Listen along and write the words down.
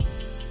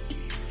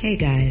Hey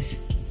guys,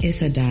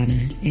 it's Adana,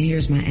 and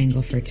here's my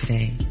angle for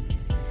today.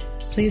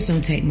 Please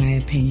don't take my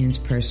opinions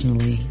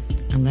personally,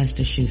 unless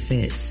the shoe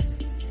fits.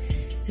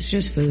 It's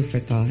just food for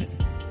thought.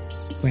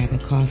 Grab a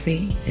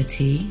coffee, a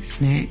tea,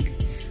 snack,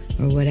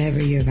 or whatever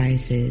your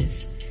vice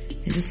is,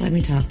 and just let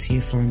me talk to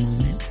you for a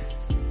moment.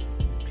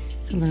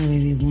 Hello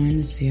everyone,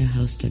 it's your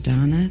host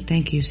Adana.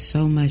 Thank you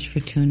so much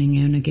for tuning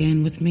in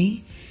again with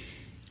me.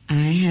 I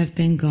have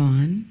been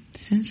gone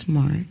since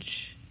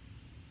March.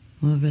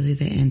 Well, really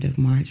the end of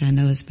March. I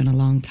know it's been a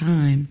long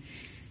time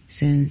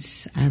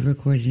since I've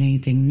recorded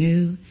anything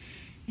new,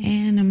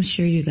 and I'm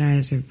sure you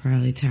guys are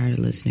probably tired of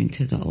listening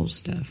to the old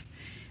stuff.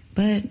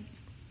 But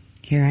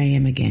here I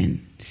am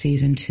again,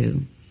 season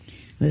 2.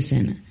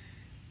 Listen,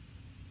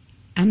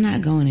 I'm not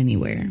going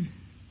anywhere.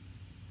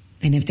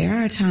 And if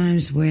there are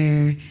times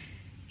where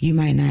you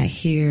might not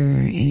hear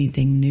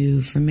anything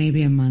new for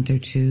maybe a month or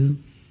 2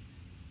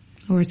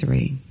 or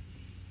 3,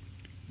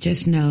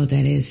 just know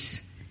that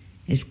it's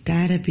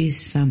gotta be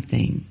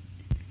something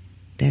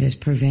that is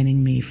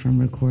preventing me from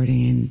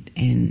recording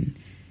and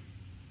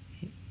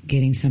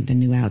getting something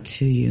new out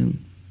to you.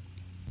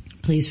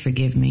 Please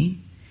forgive me.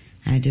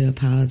 I do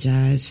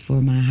apologize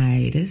for my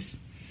hiatus,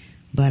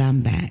 but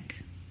I'm back.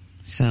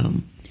 So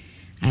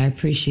I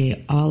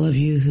appreciate all of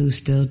you who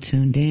still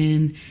tuned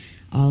in,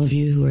 all of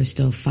you who are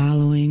still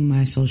following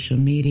my social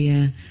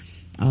media,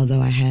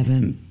 although I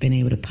haven't been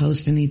able to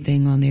post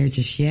anything on there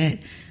just yet.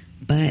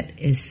 But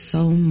it's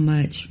so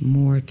much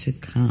more to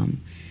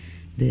come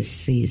this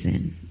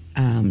season.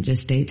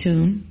 Just stay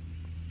tuned.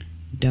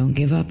 Don't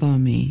give up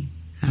on me.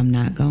 I'm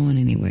not going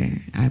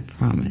anywhere. I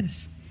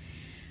promise.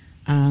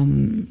 A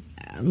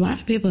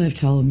lot of people have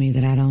told me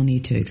that I don't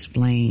need to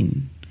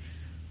explain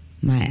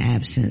my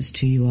absence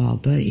to you all.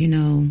 But,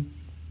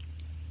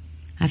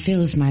 I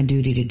feel it's my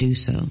duty to do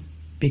so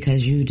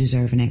because you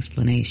deserve an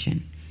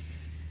explanation.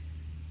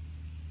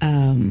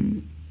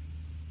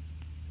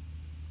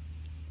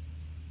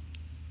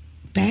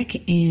 Back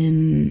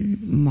in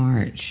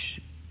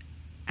March,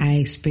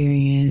 we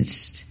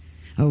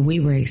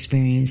were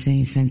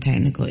experiencing some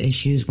technical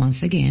issues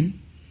once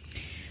again,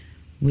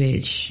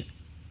 which,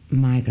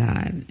 my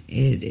God,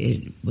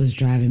 it was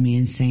driving me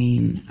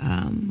insane.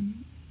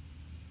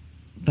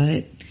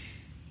 But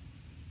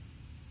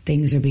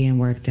things are being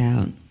worked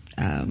out.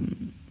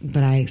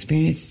 But I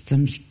experienced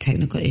some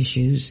technical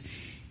issues.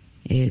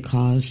 It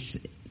caused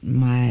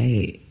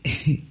my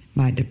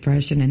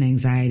depression and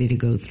anxiety to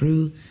go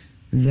through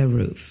the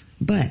roof.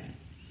 But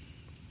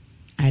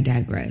I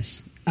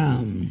digress.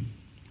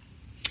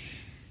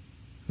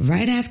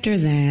 Right after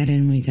that,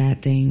 and we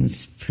got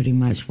things pretty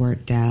much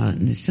worked out,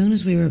 and as soon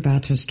as we were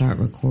about to start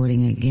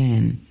recording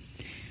again,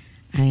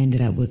 I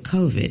ended up with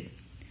COVID.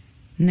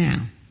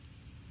 Now,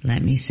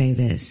 let me say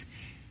this.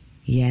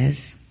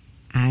 Yes,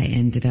 I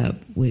ended up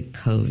with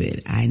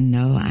COVID. I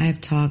know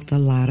I've talked a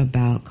lot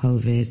about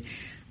COVID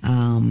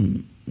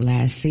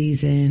last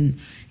season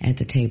at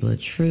the Table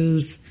of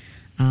Truth.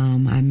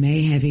 I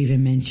may have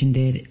even mentioned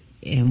it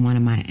in one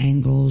of my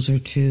angles or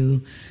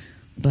two,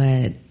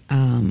 but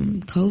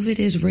COVID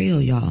is real,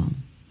 y'all.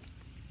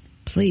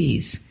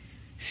 Please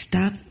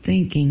stop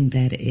thinking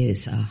that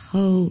it's a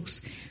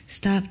hoax.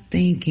 Stop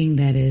thinking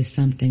that it's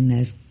something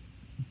that's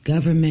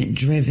government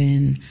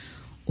driven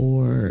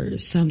or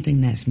something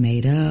that's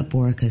made up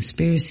or a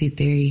conspiracy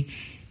theory.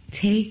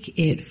 Take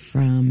it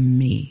from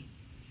me.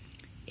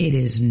 It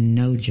is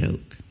no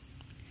joke.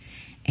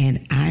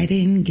 And I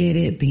didn't get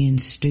it being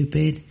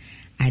stupid.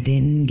 I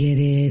didn't get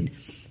it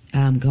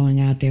going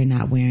out there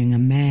not wearing a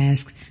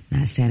mask,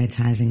 not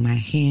sanitizing my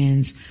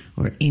hands,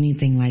 or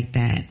anything like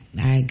that.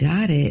 I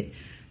got it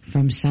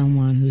from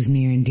someone who's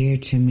near and dear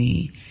to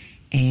me,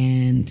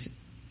 and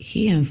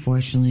he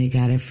unfortunately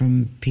got it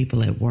from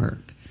people at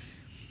work.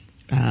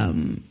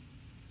 And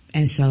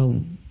so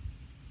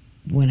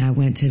when I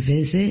went to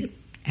visit,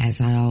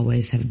 as I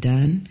always have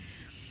done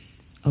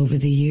over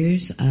the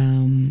years,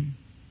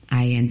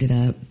 I ended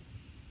up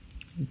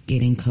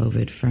getting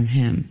COVID from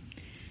him.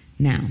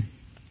 Now,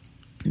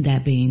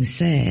 that being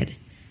said,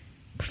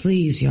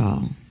 please,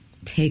 y'all,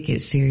 take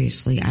it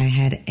seriously. I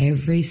had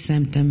every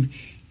symptom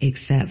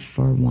except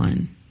for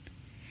one.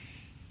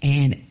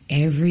 And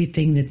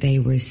everything that they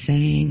were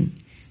saying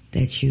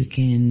that you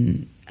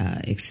can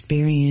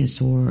experience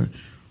or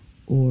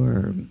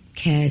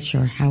catch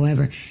or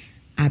however,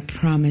 I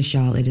promise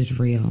y'all it is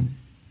real.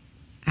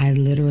 I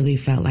literally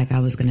felt like I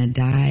was going to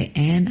die,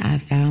 and I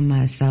found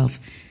myself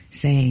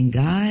saying,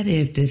 God,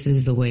 if this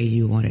is the way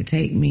you want to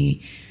take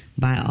me,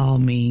 by all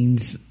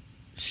means,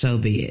 so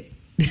be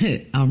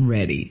it. I'm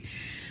ready.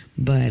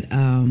 But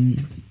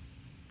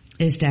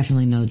it's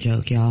definitely no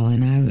joke, y'all,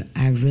 and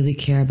I really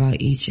care about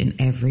each and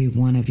every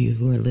one of you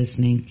who are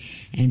listening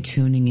and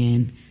tuning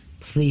in.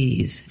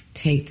 Please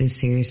take this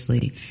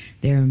seriously.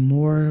 There are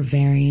more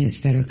variants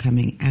that are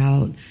coming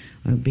out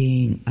or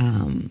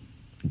being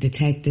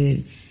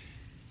detected.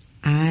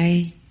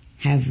 I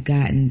have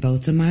gotten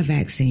both of my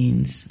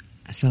vaccines,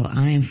 so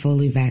I am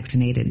fully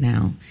vaccinated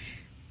now.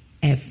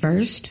 At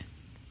first,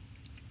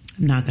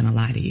 I'm not going to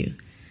lie to you,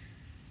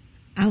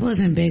 I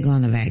wasn't big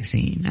on the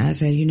vaccine. I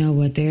said, you know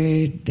what,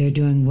 they're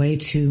doing way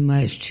too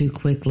much too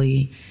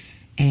quickly,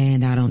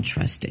 and I don't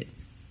trust it.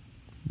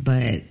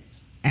 But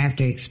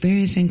after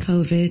experiencing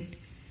COVID,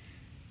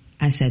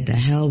 I said, the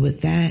hell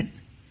with that.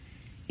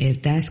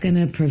 If that's going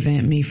to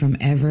prevent me from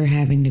ever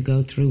having to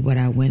go through what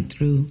I went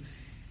through,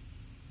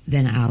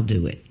 then I'll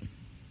do it.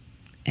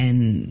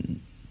 And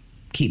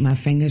keep my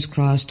fingers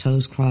crossed,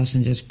 toes crossed,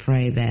 and just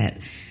pray that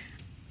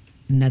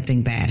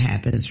nothing bad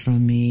happens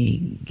from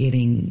me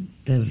getting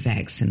the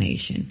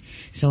vaccination.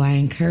 So I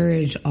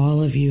encourage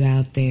all of you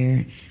out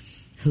there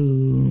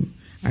who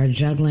are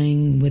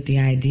juggling with the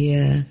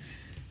idea,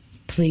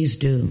 please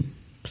do.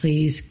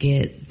 Please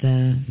get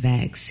the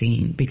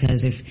vaccine.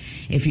 Because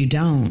if you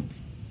don't,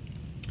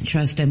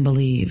 trust and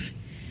believe,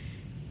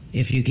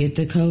 if you get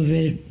the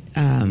COVID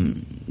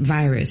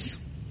virus,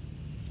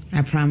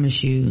 I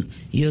promise you,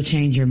 you'll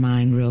change your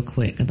mind real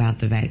quick about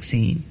the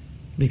vaccine,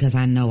 because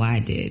I know I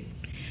did.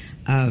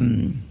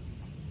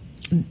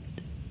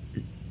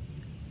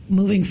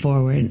 Moving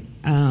forward,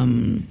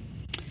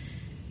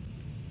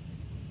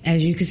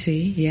 as you can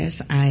see,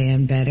 yes, I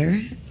am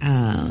better.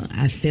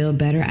 I feel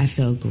better. I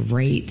feel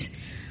great.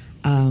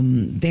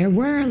 There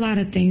were a lot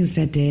of things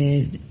that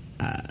did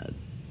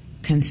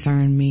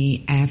concern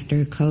me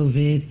after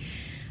COVID.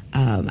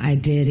 I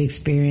did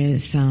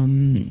experience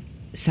some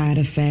side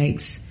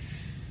effects.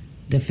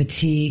 The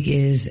fatigue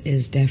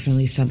is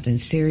definitely something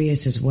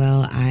serious as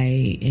well.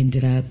 I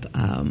ended up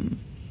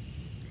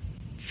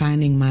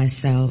finding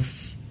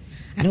myself,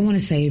 I don't want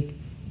to say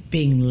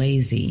being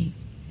lazy,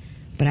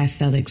 but I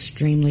felt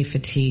extremely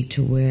fatigued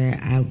to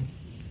where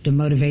the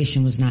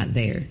motivation was not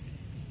there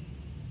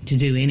to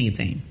do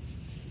anything.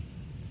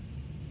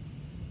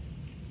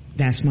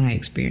 That's my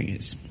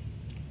experience.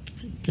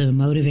 The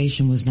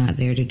motivation was not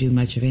there to do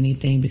much of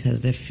anything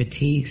because the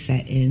fatigue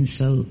set in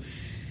so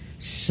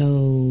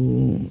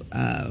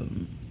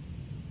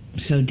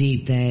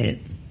deep that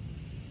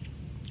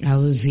I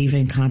was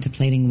even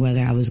contemplating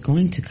whether I was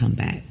going to come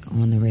back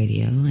on the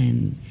radio,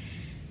 and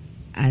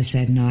I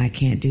said, no, I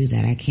can't do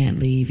that. I can't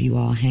leave you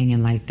all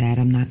hanging like that.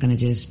 I'm not going to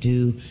just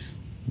do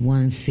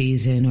one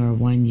season or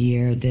 1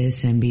 year of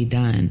this and be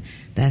done.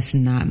 That's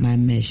not my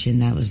mission.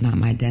 That was not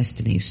my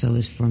destiny. So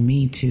it's for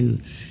me to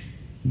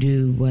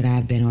do what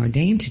I've been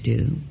ordained to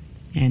do,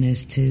 and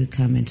is to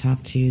come and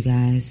talk to you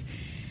guys.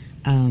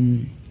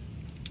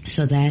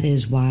 So that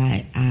is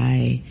why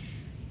I,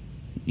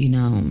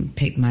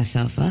 picked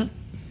myself up,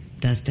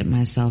 dusted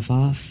myself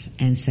off,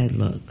 and said,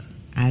 look,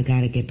 I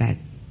got to get back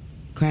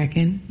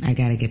cracking. I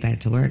got to get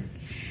back to work.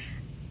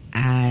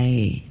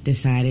 I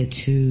decided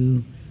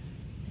to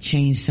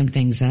change some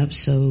things up,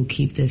 so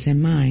keep this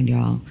in mind,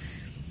 y'all.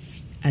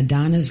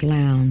 Adana's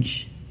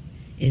Lounge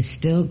is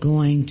still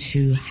going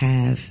to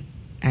have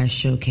our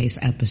showcase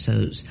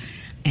episodes,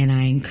 and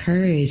I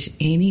encourage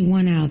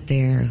anyone out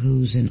there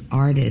who's an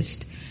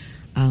artist,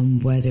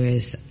 whether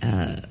it's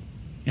a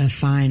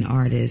fine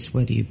artist,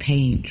 whether you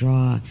paint,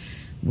 draw,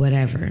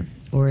 whatever,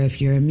 or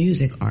if you're a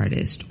music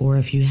artist, or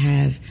if you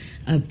have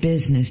a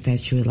business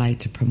that you would like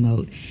to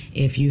promote,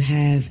 if you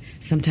have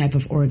some type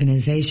of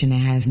organization that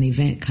has an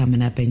event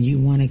coming up and you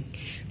want to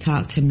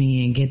talk to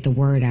me and get the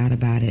word out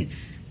about it,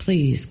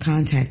 please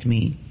contact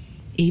me.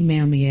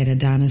 Email me at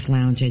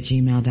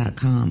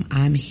adonaslounge@gmail.com.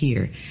 I'm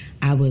here.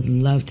 I would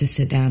love to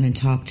sit down and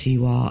talk to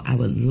you all. I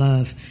would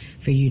love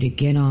for you to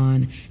get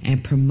on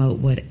and promote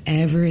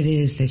whatever it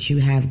is that you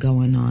have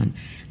going on.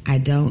 I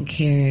don't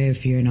care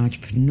if you're an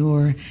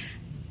entrepreneur.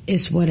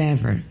 It's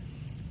whatever.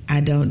 I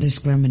don't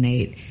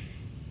discriminate.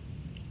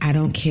 I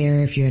don't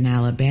care if you're in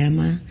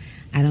Alabama.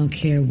 I don't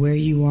care where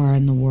you are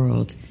in the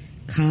world.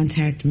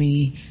 Contact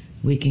me.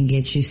 We can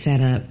get you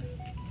set up.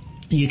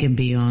 You can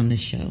be on the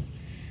show.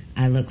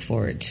 I look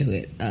forward to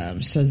it.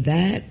 So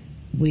that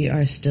we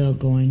are still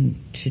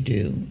going to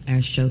do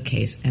our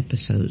showcase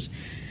episodes.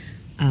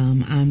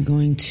 I'm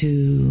going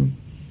to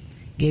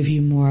give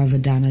you more of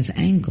Adana's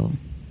angle,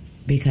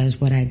 because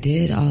what I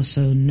did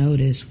also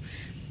notice,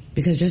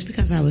 because just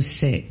because I was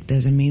sick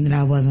doesn't mean that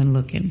I wasn't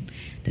looking,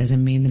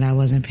 doesn't mean that I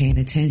wasn't paying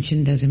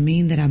attention, doesn't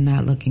mean that I'm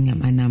not looking at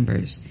my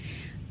numbers.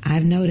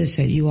 I've noticed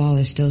that you all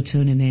are still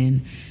tuning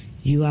in.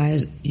 You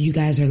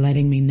guys are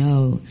letting me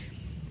know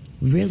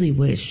really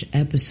which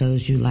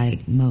episodes you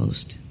like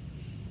most.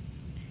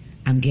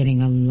 I'm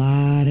getting a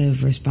lot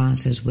of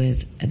responses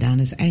with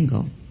Adana's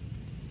angle.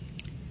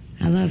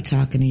 I love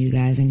talking to you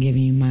guys and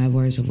giving you my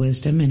words of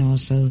wisdom, and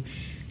also,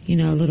 a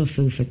little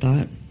food for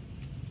thought.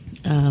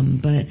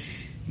 But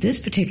this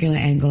particular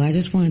angle, I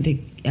just wanted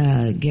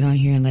to get on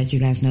here and let you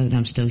guys know that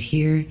I'm still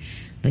here,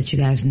 let you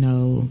guys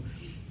know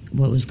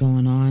what was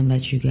going on,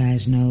 let you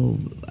guys know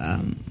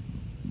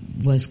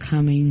what's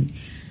coming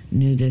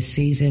new this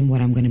season,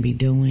 what I'm going to be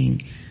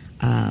doing.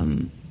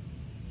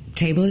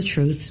 Table of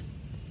Truth.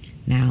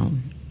 Now,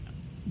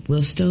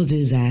 we'll still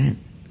do that,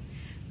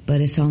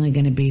 but it's only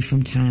going to be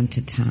from time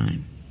to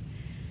time.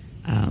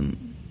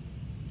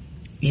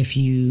 If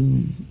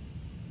you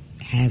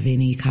have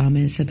any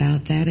comments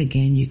about that,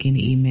 again, you can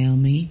email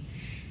me,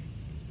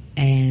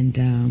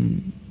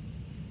 and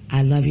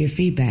I love your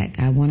feedback.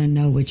 I want to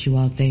know what you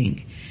all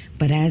think.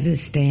 But as it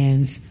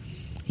stands,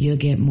 you'll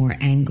get more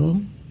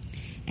angle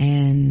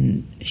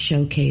and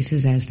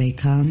showcases as they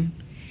come,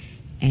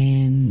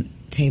 and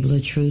Table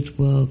of Truth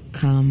will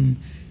come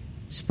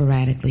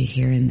sporadically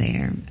here and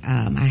there.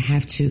 I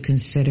have to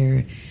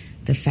consider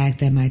the fact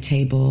that my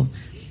table,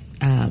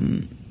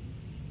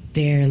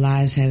 their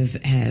lives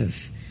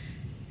have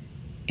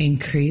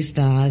increased,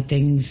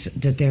 things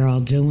that they're all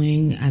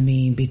doing. I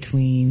mean,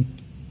 between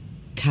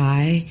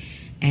Ty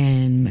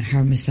and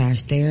her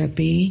massage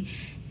therapy,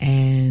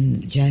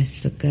 and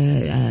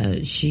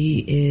Jessica,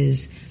 she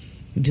is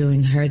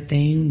doing her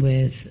thing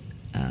with,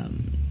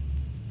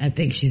 I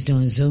think she's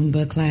doing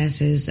Zumba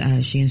classes.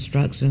 She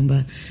instructs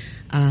Zumba.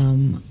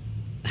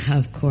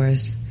 Of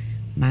course,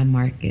 my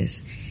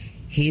Marcus,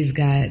 he's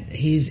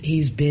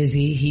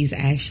busy. He's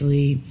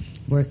actually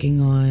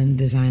working on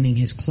designing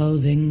his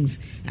clothing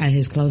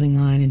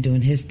line and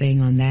doing his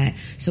thing on that.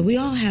 So we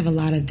all have a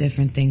lot of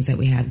different things that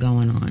we have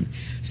going on.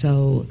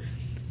 So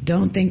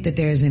don't think that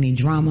there's any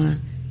drama.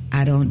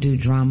 I don't do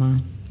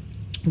drama.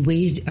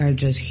 We are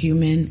just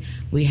human.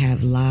 We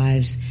have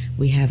lives.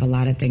 We have a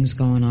lot of things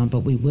going on, but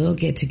we will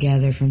get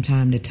together from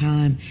time to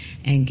time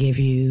and give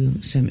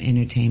you some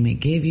entertainment,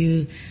 give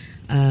you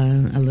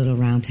a little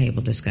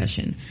roundtable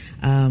discussion.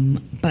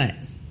 But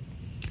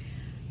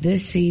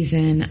this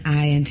season,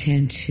 I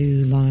intend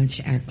to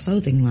launch our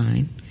clothing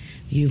line.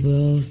 You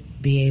will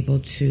be able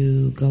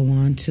to go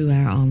on to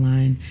our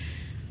online,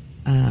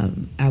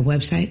 our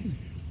website.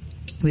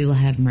 We will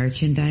have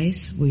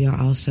merchandise. We are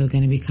also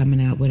going to be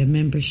coming out with a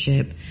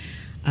membership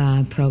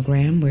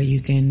program where you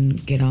can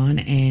get on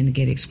and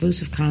get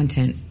exclusive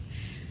content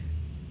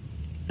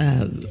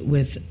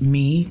with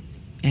me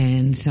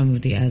and some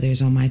of the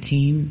others on my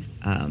team.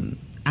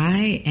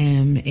 I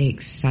am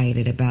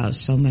excited about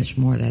so much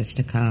more that's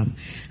to come.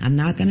 I'm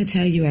not going to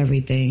tell you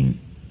everything.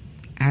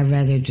 I'd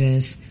rather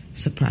just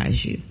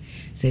surprise you.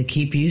 So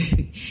keep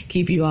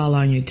you all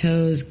on your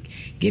toes,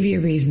 give you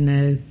a reason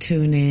to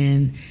tune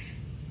in,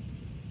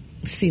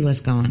 see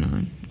what's going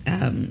on.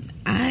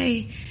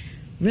 I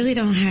really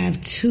don't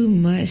have too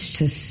much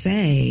to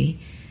say,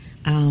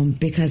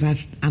 because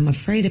I'm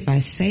afraid if I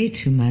say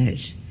too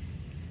much,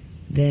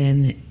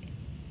 then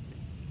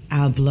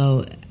I'll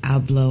blow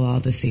all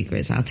the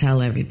secrets. I'll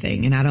tell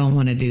everything, and I don't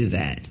want to do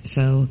that.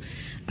 So,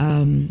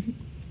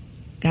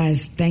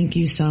 guys, thank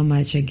you so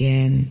much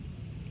again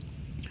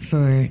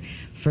for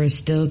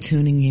still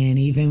tuning in,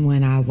 even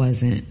when I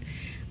wasn't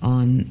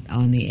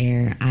on the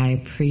air. I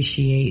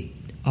appreciate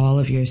all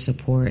of your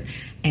support.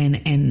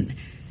 And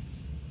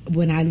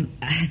when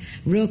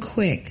real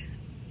quick,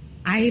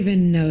 I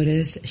even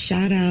noticed,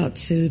 shout out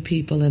to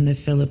people in the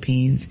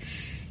Philippines,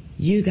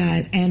 you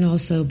guys, and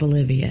also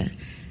Bolivia.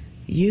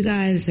 You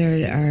guys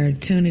are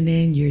tuning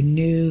in. You're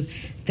new.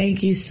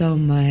 Thank you so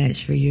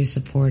much for your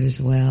support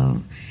as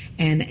well.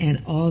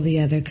 And all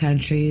the other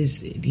countries,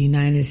 the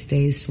United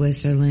States,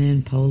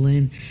 Switzerland,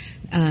 Poland,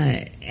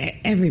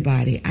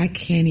 everybody. I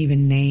can't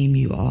even name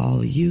you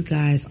all. You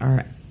guys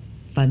are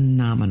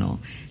phenomenal.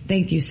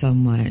 Thank you so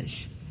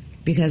much.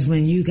 Because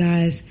when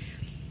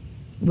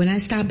I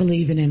stop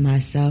believing in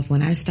myself,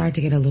 when I start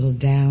to get a little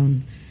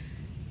down,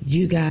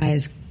 you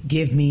guys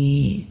give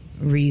me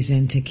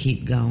reason to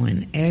keep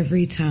going.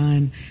 Every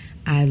time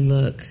I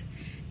look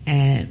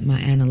at my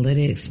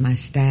analytics, my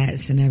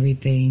stats and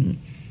everything,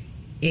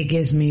 it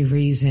gives me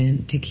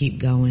reason to keep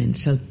going.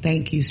 So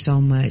thank you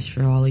so much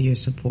for all of your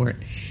support.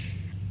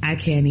 I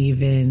can't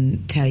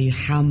even tell you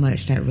how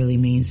much that really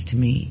means to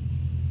me.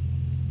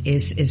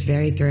 It's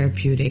very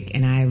therapeutic,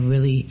 and I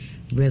really,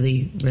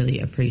 really, really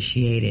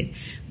appreciate it.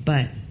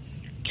 But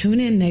tune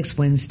in next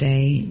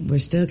Wednesday. We're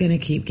still going to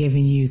keep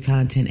giving you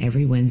content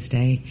every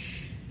Wednesday.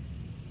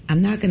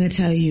 I'm not going to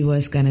tell you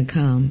what's going to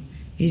come.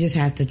 You just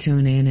have to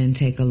tune in and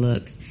take a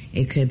look.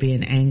 It could be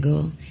an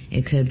angle.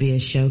 It could be a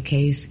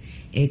showcase.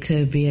 It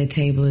could be a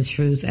Table of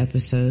Truth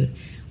episode,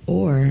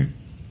 or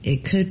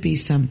it could be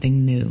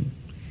something new.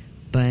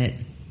 But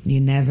you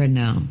never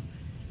know.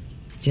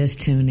 Just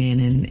tune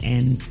in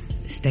and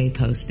stay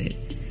posted.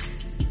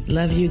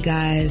 Love you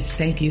guys.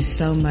 Thank you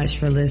so much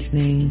for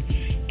listening,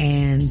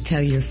 and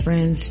tell your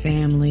friends,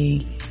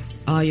 family,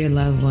 all your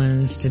loved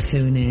ones to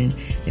tune in.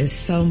 There's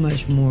so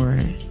much more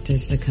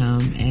just to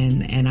come,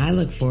 and I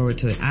look forward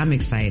to it. I'm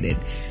excited.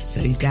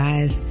 So you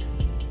guys,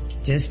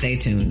 just stay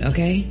tuned,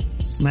 okay?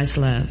 Much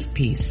love.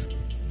 Peace.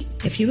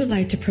 If you would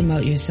like to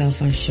promote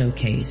yourself on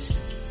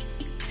Showcase,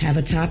 have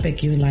a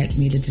topic you would like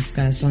me to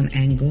discuss on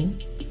Angle,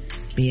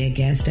 be a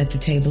guest at the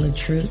Table of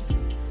Truth,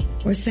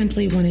 or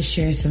simply want to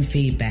share some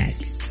feedback,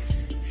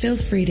 feel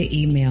free to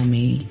email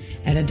me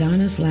at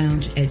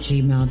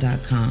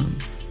adonaslounge@gmail.com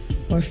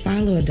or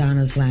follow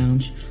Adonis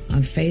Lounge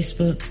on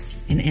Facebook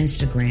and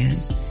Instagram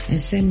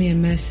and send me a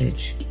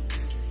message.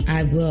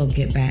 I will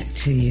get back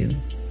to you.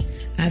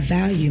 I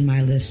value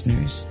my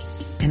listeners,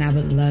 and I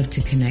would love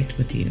to connect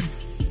with you.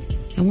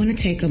 I want to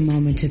take a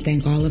moment to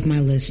thank all of my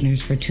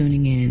listeners for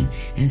tuning in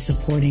and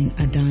supporting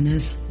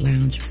Adonis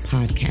Lounge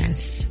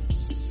podcasts.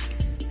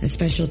 A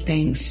special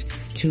thanks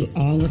to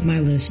all of my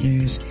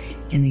listeners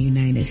in the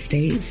United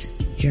States,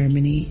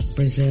 Germany,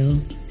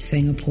 Brazil,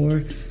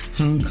 Singapore,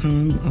 Hong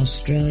Kong,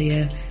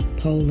 Australia,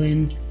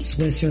 Poland,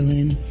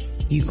 Switzerland,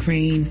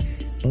 Ukraine,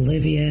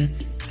 Bolivia,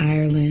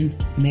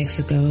 Ireland,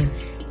 Mexico,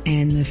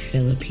 and the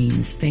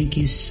Philippines. Thank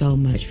you so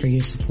much for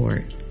your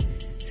support.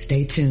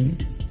 Stay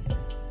tuned.